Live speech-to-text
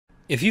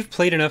If you've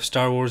played enough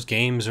Star Wars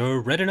games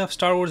or read enough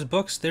Star Wars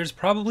books, there's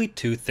probably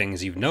two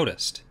things you've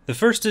noticed. The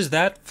first is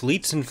that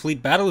fleets and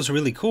fleet battles are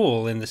really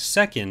cool, and the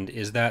second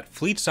is that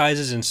fleet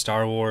sizes in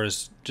Star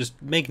Wars just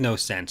make no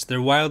sense.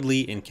 They're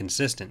wildly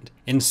inconsistent.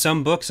 In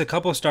some books, a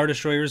couple Star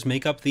Destroyers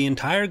make up the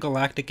entire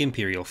galactic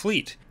Imperial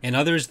fleet. In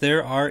others,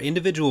 there are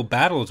individual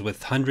battles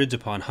with hundreds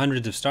upon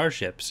hundreds of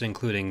starships,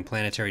 including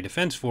planetary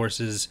defense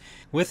forces,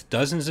 with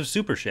dozens of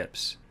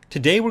superships.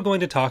 Today we're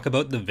going to talk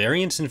about the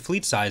variance in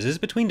fleet sizes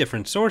between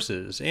different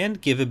sources, and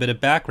give a bit of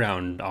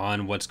background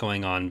on what's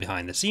going on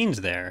behind the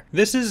scenes there.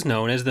 This is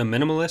known as the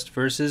minimalist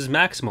versus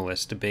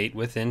maximalist debate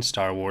within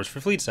Star Wars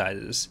for fleet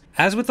sizes.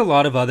 As with a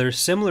lot of other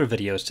similar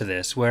videos to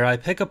this, where I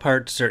pick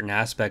apart certain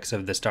aspects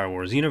of the Star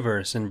Wars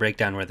universe and break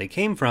down where they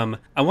came from,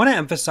 I want to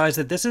emphasize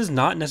that this is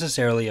not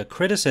necessarily a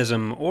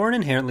criticism or an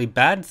inherently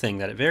bad thing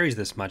that it varies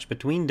this much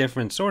between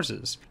different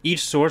sources.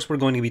 Each source we're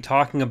going to be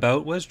talking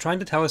about was trying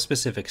to tell a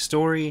specific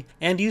story,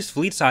 and used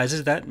fleet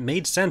sizes that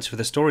made sense for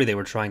the story they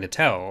were trying to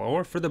tell,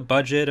 or for the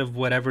budget of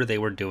whatever they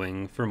were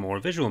doing for more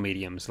visual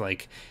mediums,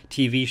 like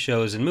TV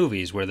shows and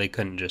movies where they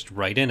couldn't just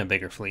write in a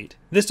bigger fleet.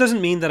 This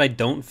doesn't mean that I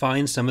don't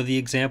find some of the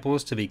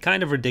examples to be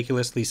kind of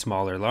ridiculously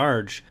small or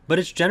large, but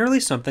it's generally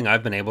something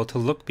I've been able to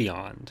look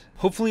beyond.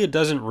 Hopefully it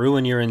doesn't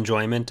ruin your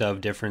enjoyment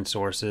of different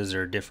sources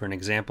or different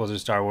examples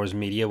of Star Wars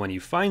media when you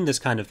find this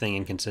kind of thing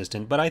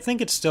inconsistent, but I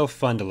think it's still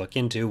fun to look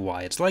into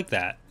why it's like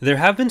that. There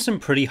have been some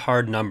pretty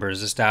hard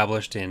numbers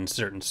established in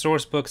certain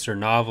source books or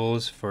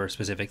novels for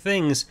specific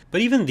things,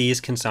 but even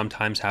these can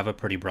sometimes have a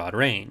pretty broad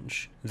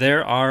range.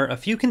 There are a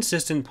few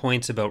consistent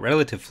points about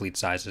relative fleet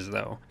sizes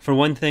though. For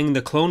one thing,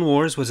 the Clone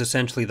Wars was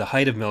essentially the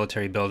height of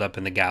military buildup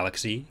in the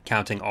galaxy,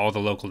 counting all the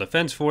local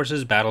defense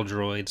forces, battle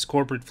droids,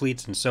 corporate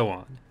fleets, and so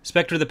on.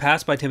 Spectre of the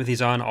Past by Timothy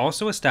Zahn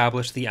also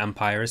established the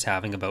Empire as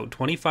having about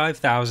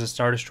 25,000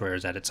 Star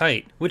Destroyers at its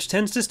height, which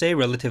tends to stay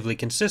relatively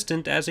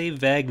consistent as a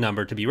vague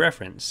number to be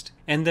referenced,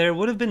 and there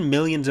would have been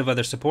millions of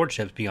other support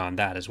ships beyond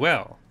that as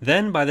well.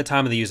 Then, by the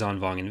time of the Yuuzhan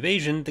Vong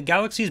invasion, the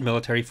galaxy's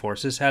military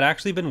forces had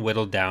actually been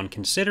whittled down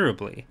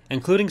considerably,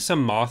 including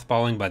some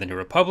mothballing by the New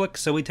Republic,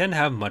 so we tend to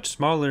have much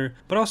smaller,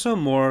 but also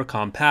more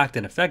compact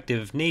and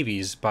effective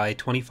navies by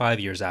 25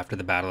 years after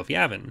the Battle of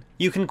Yavin.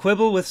 You can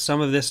quibble with some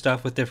of this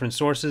stuff with different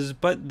sources,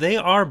 but they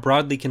are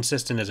broadly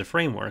consistent as a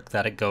framework,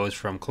 that it goes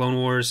from Clone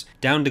Wars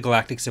down to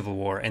Galactic Civil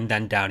War and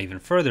then down even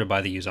further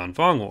by the Yuuzhan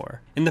Vong War.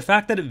 And the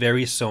fact that it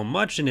varies so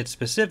much in its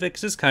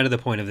specifics is kind of the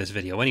point of this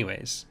video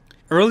anyways.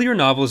 Earlier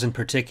novels in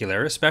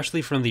particular,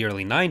 especially from the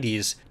early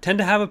 90s, tend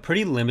to have a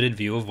pretty limited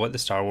view of what the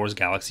Star Wars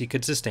galaxy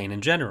could sustain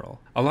in general.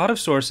 A lot of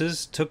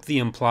sources took the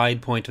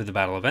implied point of the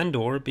Battle of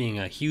Endor being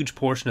a huge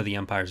portion of the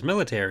Empire's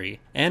military,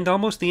 and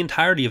almost the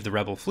entirety of the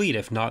Rebel fleet,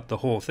 if not the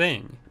whole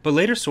thing. But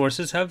later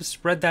sources have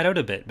spread that out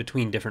a bit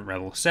between different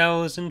Rebel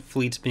cells and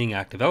fleets being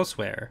active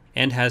elsewhere,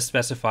 and has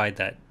specified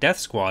that Death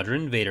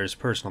Squadron, Vader's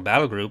personal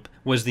battle group,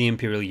 was the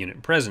Imperial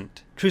unit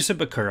present. Truce at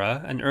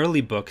Bakura, an early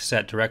book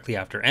set directly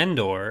after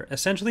Endor,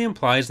 essentially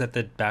implies that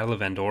the Battle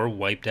of Endor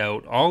wiped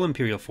out all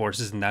Imperial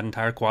forces in that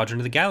entire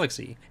quadrant of the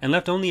galaxy, and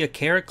left only a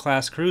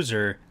Carrack-class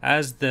cruiser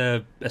as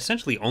the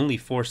essentially only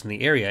force in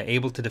the area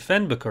able to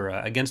defend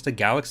Bakura against a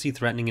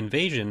galaxy-threatening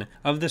invasion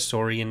of the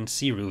Saurian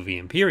Siruvi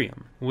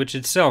Imperium, which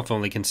itself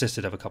only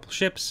consisted of a couple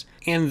ships,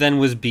 and then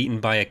was beaten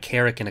by a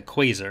Carrack and a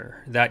Quasar,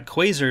 that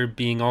Quasar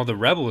being all the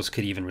rebels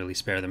could even really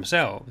spare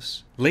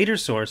themselves. Later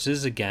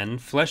sources, again,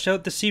 flesh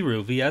out the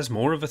Siruvi as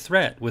more of a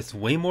threat, with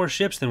way more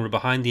ships than were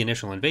behind the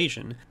initial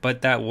invasion,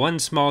 but that one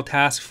small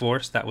task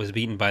force that was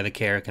beaten by the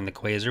Carrack and the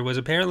Quasar was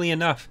apparently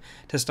enough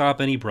to stop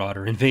any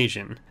broader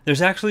invasion.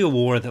 There's actually a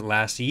war that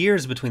lasts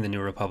years between the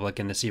New Republic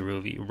and the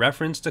Siruvi,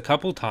 referenced a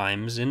couple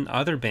times in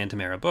other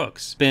Bantam-era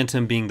books,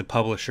 Bantam being the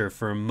publisher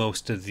for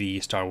most of the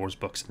Star Wars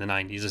books in the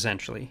 90s,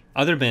 essentially.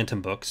 Other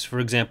Bantam books, for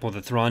example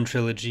the Thrawn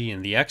trilogy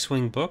and the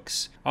X-Wing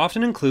books,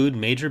 often include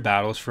major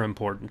battles for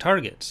important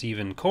targets,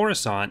 even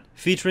Coruscant,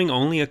 featuring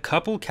only a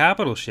couple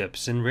capital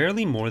ships and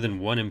rarely more than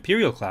one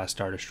Imperial-class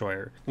Star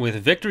Destroyer,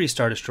 with Victory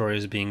Star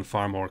Destroyers being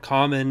far more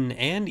common,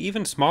 and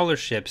even smaller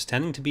ships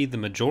tending to be the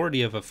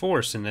majority of a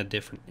force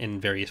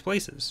in various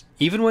places.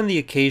 Even when the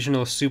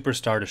occasional Super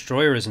Star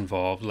Destroyer is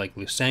involved, like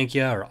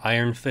Lusankya or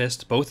Iron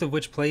Fist, both of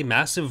which play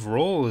massive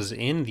roles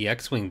in the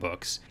X-Wing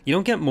books, you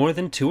don't get more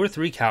than 2 or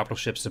 3 capital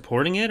ships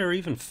supporting it or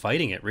even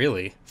fighting it,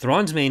 really.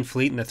 Thrawn's main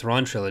fleet in the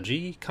Thrawn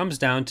trilogy comes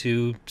down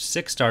to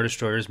 6 Star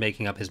Destroyers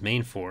making up his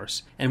main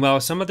force, and while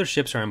some other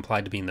ships are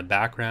implied to be in the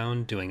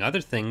background, doing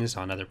other things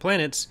on other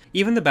planets,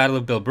 even the Battle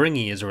of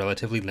Bilbringi is a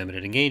relatively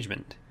limited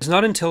engagement. It's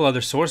not until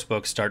other source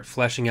books start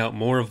fleshing out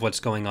more of what's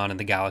going on in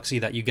the galaxy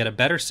that you get a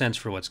better sense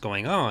for what's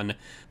going on,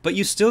 but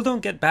you still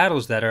don't get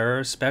battles that are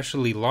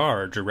especially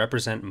large or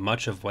represent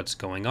much of what's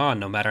going on,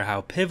 no matter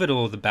how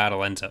pivotal the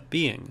battle ends up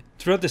being.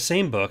 Throughout the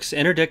same books,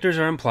 interdictors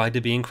are implied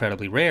to be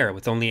incredibly rare,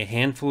 with only a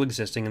handful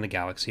existing in the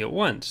galaxy at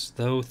once,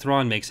 though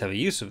Thrawn makes heavy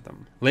use of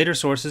them. Later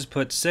sources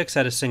put 6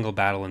 at a single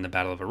battle in the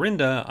Battle of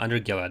Arinda under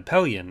Gilad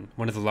Pellaeon,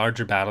 one of the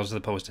larger battles of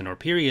the post-War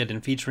period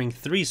and featuring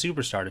 3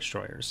 superstar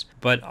destroyers.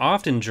 But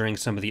often during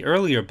some of the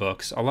earlier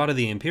books, a lot of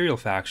the Imperial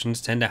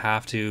factions tend to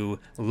have to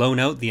loan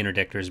out the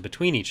interdictors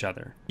between each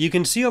other. You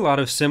can see a lot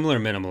of similar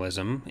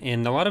minimalism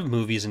in a lot of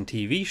movies and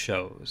TV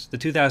shows. The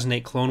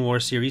 2008 Clone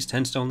Wars series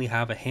tends to only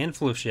have a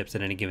handful of ships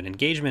at any given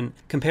engagement,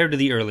 compared to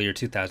the earlier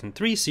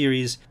 2003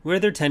 series, where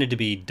there tended to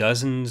be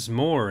dozens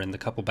more in the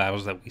couple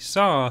battles that we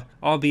saw,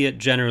 albeit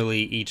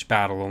generally each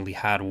battle only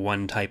had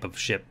one type of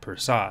ship per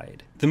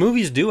side. The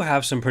movies do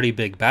have some pretty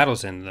big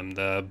battles in them.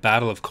 The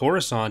Battle of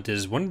Coruscant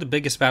is one of the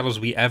biggest battles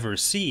we ever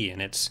see, and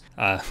it's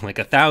like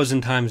 1,000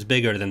 times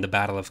bigger than the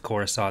Battle of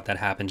Coruscant that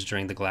happens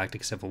during the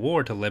Galactic Civil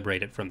War to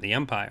liberate it from the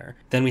Empire.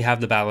 Then we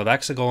have the Battle of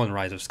Exegol and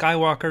Rise of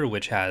Skywalker,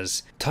 which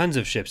has tons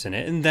of ships in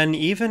it, and then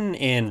even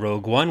in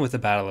Rogue One with the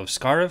Battle of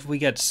Scarif, we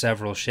get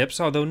several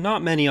ships, although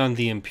not many on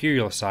the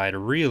Imperial side,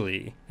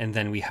 really. And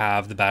then we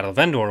have the Battle of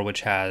Endor,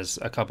 which has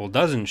a couple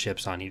dozen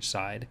ships on each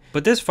side.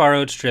 But this far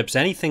outstrips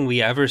anything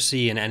we ever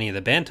see in any of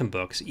the Bantam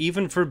books,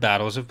 even for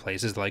battles of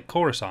places like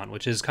Coruscant,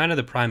 which is kind of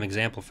the prime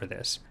example for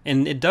this.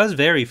 And it does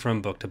vary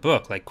from book to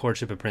book, like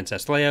Courtship of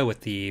Princess Leia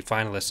with the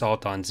final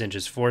assault on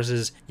Zinja's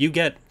forces. You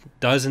get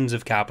dozens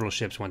of capital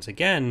ships once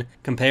again,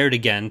 compared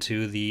again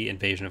to the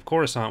invasion of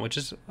Coruscant, which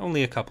is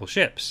only a couple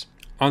ships.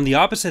 On the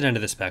opposite end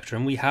of the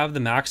spectrum, we have the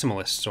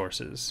maximalist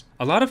sources.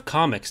 A lot of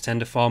comics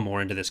tend to fall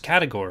more into this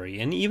category,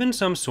 and even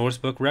some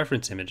sourcebook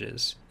reference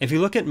images. If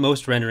you look at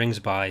most renderings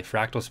by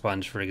Fractal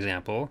Sponge, for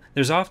example,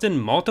 there's often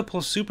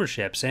multiple super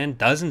ships and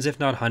dozens if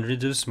not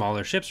hundreds of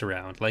smaller ships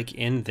around, like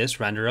in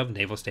this render of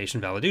Naval Station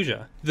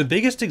Valaduja. The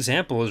biggest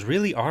examples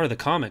really are the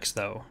comics,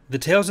 though. The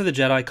Tales of the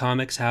Jedi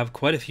comics have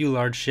quite a few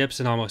large ships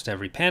in almost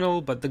every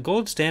panel, but the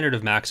gold standard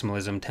of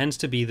maximalism tends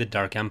to be the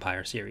Dark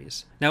Empire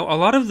series. Now, a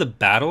lot of the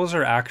battles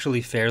are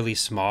actually fairly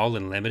small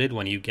and limited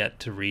when you get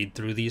to read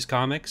through these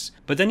comics,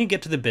 but then you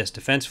get to the Biss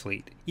Defense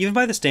Fleet. Even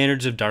by the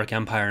standards of Dark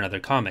Empire and other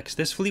comics,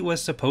 this fleet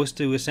was supposed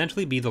to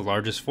essentially be the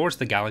largest force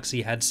the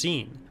galaxy had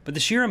seen. But the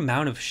sheer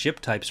amount of ship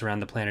types around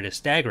the planet is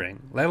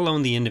staggering, let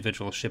alone the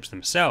individual ships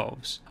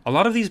themselves. A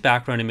lot of these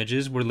background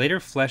images were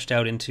later fleshed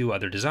out into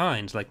other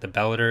designs, like the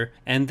Bellator,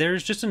 and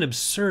there's just an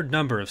absurd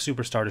number of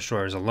superstar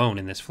destroyers alone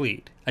in this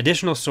fleet.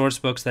 Additional source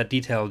books that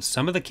detailed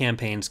some of the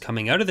campaigns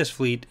coming out of this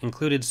fleet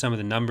included some of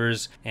the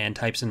numbers and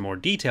types in more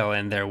detail,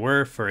 and there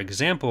were, for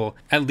example,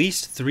 at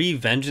least 3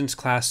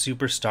 Vengeance-class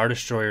superstar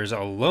destroyers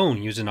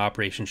alone used in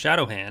Operation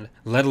Shadowhand,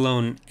 let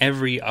alone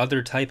every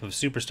other type of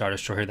superstar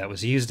destroyer that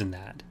was used in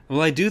that.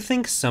 While I do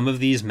think some of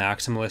these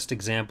maximalist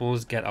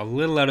examples get a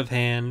little out of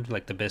hand,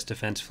 like the Biss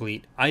Defense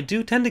Fleet, I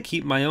do tend to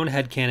keep my own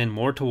headcanon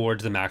more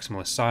towards the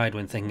maximalist side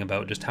when thinking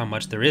about just how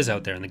much there is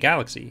out there in the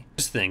galaxy.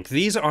 Just think,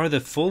 these are the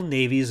full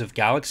navies of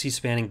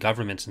galaxy-spanning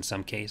governments in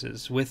some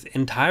cases, with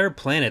entire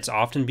planets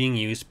often being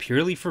used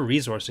purely for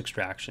resource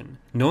extraction.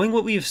 Knowing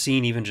what we've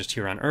seen even just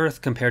here on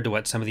Earth compared to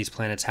what some of these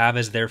planets have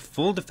as their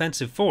full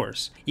defensive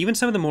force, even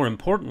some of the more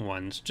important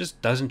ones,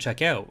 just doesn't check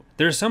out.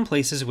 There are some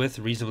places with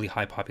reasonably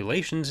high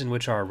populations in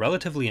which are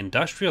relatively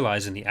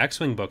industrialized in the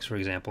X-Wing books, for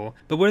example,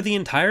 but where the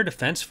entire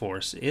defense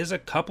force is a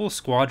couple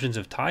squadrons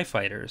of TIE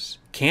fighters.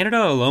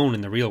 Canada alone in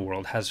the real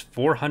world has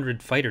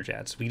 400 fighter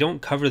jets. We don't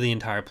cover the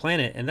entire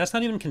planet, and that's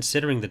not even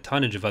considering the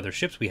tonnage of other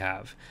ships we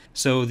have.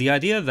 So the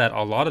idea that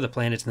a lot of the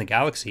planets in the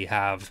galaxy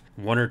have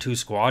 1 or 2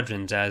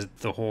 squadrons as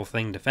the whole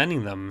thing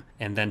defending them,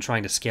 and then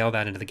trying to scale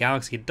that into the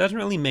galaxy, it doesn't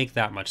really make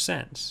that much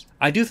sense.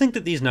 I do think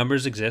that these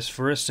numbers exist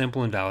for a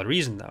simple and valid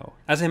reason, though.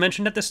 As I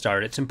mentioned at the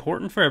start, it's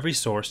important for every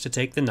source to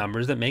take the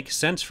numbers that make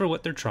sense for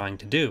what they're trying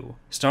to do.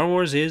 Star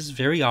Wars is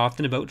very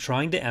often about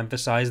trying to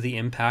emphasize the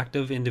impact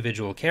of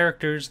individual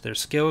characters, their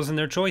skills, and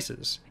their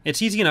choices.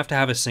 It's easy enough to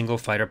have a single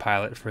fighter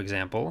pilot, for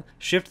example,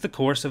 shift the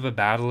course of a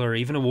battle or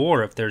even a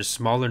war if there's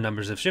smaller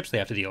numbers of ships they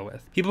have to deal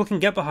with. People can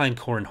get behind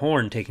Corran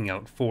Horn taking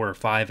out 4 or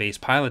 5 ace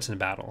pilots in a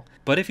battle,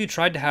 but if you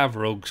tried to have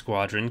Rogue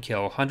Squadron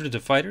kill hundreds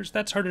of fighters,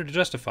 that's harder to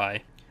justify.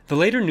 The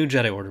later New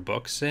Jedi Order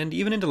books, and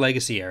even into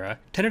Legacy era,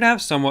 tended to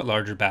have somewhat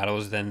larger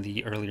battles than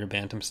the earlier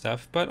Bantam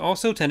stuff, but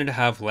also tended to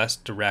have less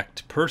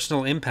direct,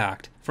 personal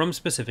impact from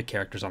specific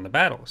characters on the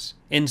battles,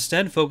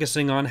 instead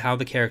focusing on how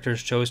the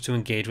characters chose to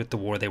engage with the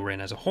war they were in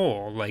as a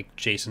whole, like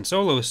Jacen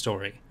Solo's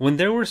story. When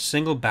there were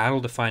single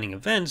battle-defining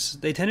events,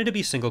 they tended to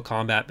be single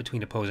combat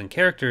between opposing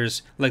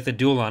characters, like the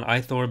duel on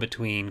Ithor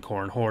between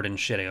Corran Horde and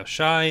Shireo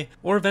Shai,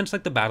 or events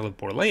like the Battle of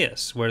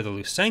Borleus, where the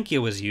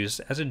Lucenkia was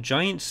used as a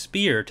giant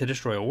spear to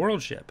destroy a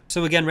world ship.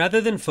 So again, rather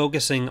than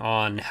focusing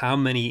on how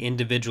many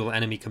individual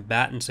enemy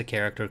combatants a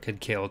character could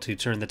kill to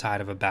turn the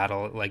tide of a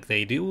battle like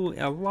they do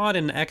a lot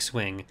in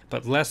X-Wing,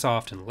 but less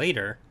often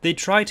later, they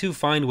try to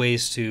find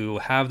ways to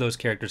have those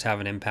characters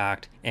have an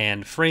impact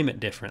and frame it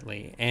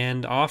differently,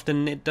 and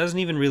often it doesn't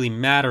even really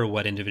matter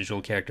what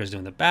individual characters do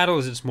in the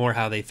battles, it's more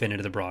how they fit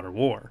into the broader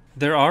war.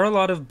 There are a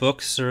lot of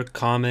books or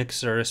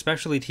comics or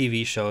especially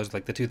TV shows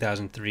like the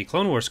 2003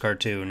 Clone Wars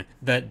cartoon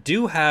that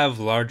do have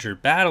larger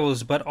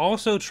battles but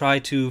also try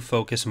to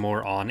focus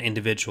more on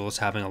individuals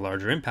having a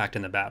larger impact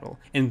in the battle,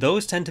 and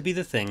those tend to be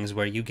the things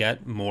where you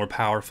get more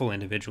powerful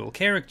individual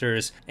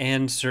characters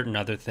and certain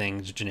other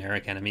things generic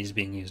generic enemies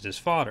being used as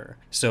fodder.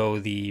 So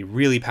the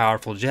really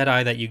powerful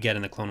Jedi that you get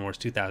in the Clone Wars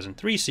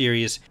 2003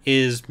 series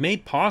is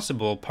made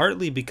possible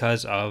partly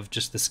because of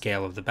just the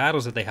scale of the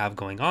battles that they have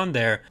going on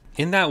there.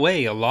 In that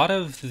way, a lot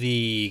of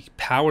the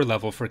power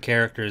level for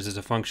characters is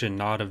a function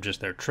not of just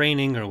their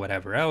training or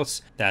whatever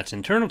else that's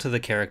internal to the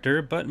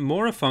character, but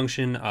more a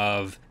function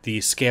of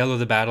the scale of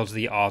the battles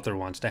the author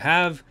wants to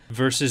have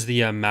versus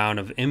the amount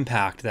of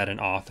impact that an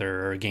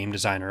author or a game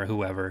designer or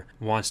whoever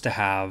wants to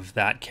have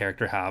that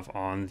character have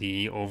on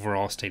the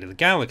overall state of the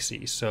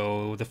galaxy.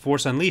 So The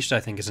Force Unleashed, I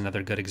think, is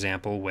another good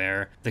example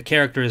where the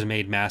character is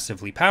made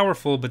massively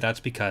powerful, but that's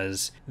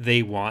because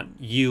they want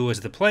you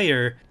as the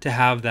player to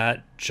have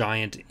that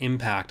giant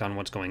impact on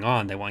what's going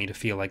on. They want you to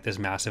feel like this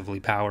massively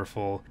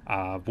powerful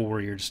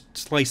warrior just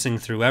slicing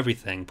through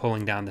everything,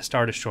 pulling down the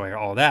Star Destroyer,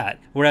 all that.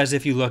 Whereas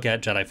if you look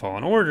at Jedi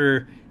Fallen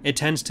Order, it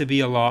tends to be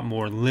a lot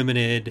more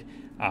limited,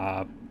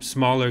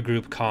 smaller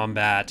group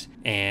combat,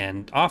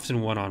 and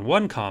often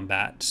one-on-one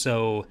combat.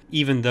 So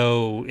even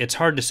though it's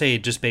hard to say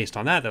just based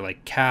on that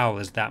like Cal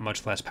is that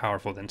much less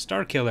powerful than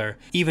Starkiller,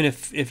 even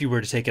if you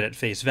were to take it at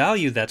face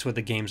value, that's what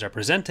the games are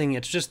presenting.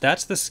 It's just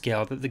that's the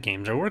scale that the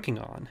games are working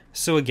on.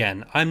 So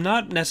again, I'm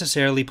not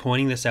necessarily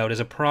pointing this out as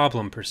a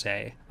problem per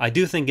se. I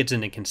do think it's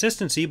an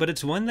inconsistency, but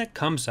it's one that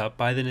comes up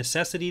by the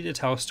necessity to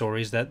tell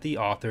stories that the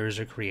authors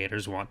or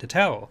creators want to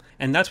tell.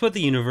 And that's what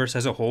the universe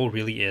as a whole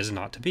really is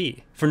not to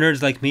be. For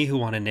nerds like me who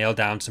want to nail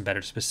down some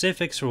better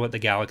specifics for what the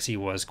galaxy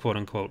was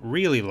quote-unquote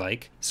really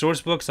like,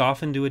 source books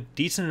often do a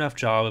decent enough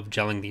job of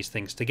gelling these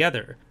things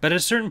together. But at a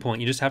certain point,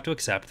 you just have to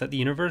accept that the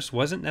universe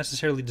wasn't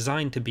necessarily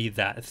designed to be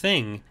that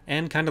thing,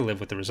 and kind of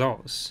live with the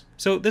results.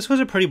 So this was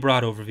a pretty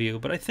broad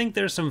overview, but I think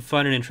there's some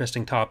fun and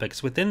interesting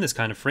topics within this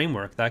kind of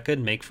framework that could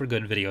make for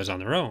good videos on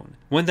their own.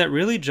 One that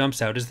really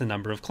jumps out is the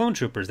number of clone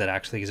troopers that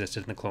actually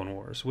existed in the Clone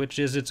Wars, which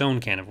is its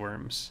own can of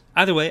worms.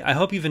 Either way, I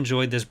hope you've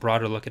enjoyed this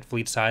broader look at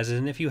fleet sizes,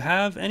 and if you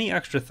have any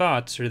extra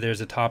thoughts or there's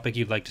a topic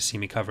you'd like to see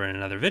me cover in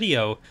another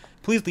video,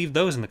 please leave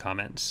those in the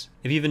comments.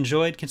 If you've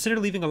enjoyed, consider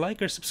leaving a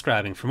like or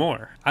subscribing for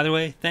more. Either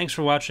way, thanks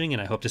for watching,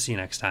 and I hope to see you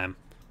next time.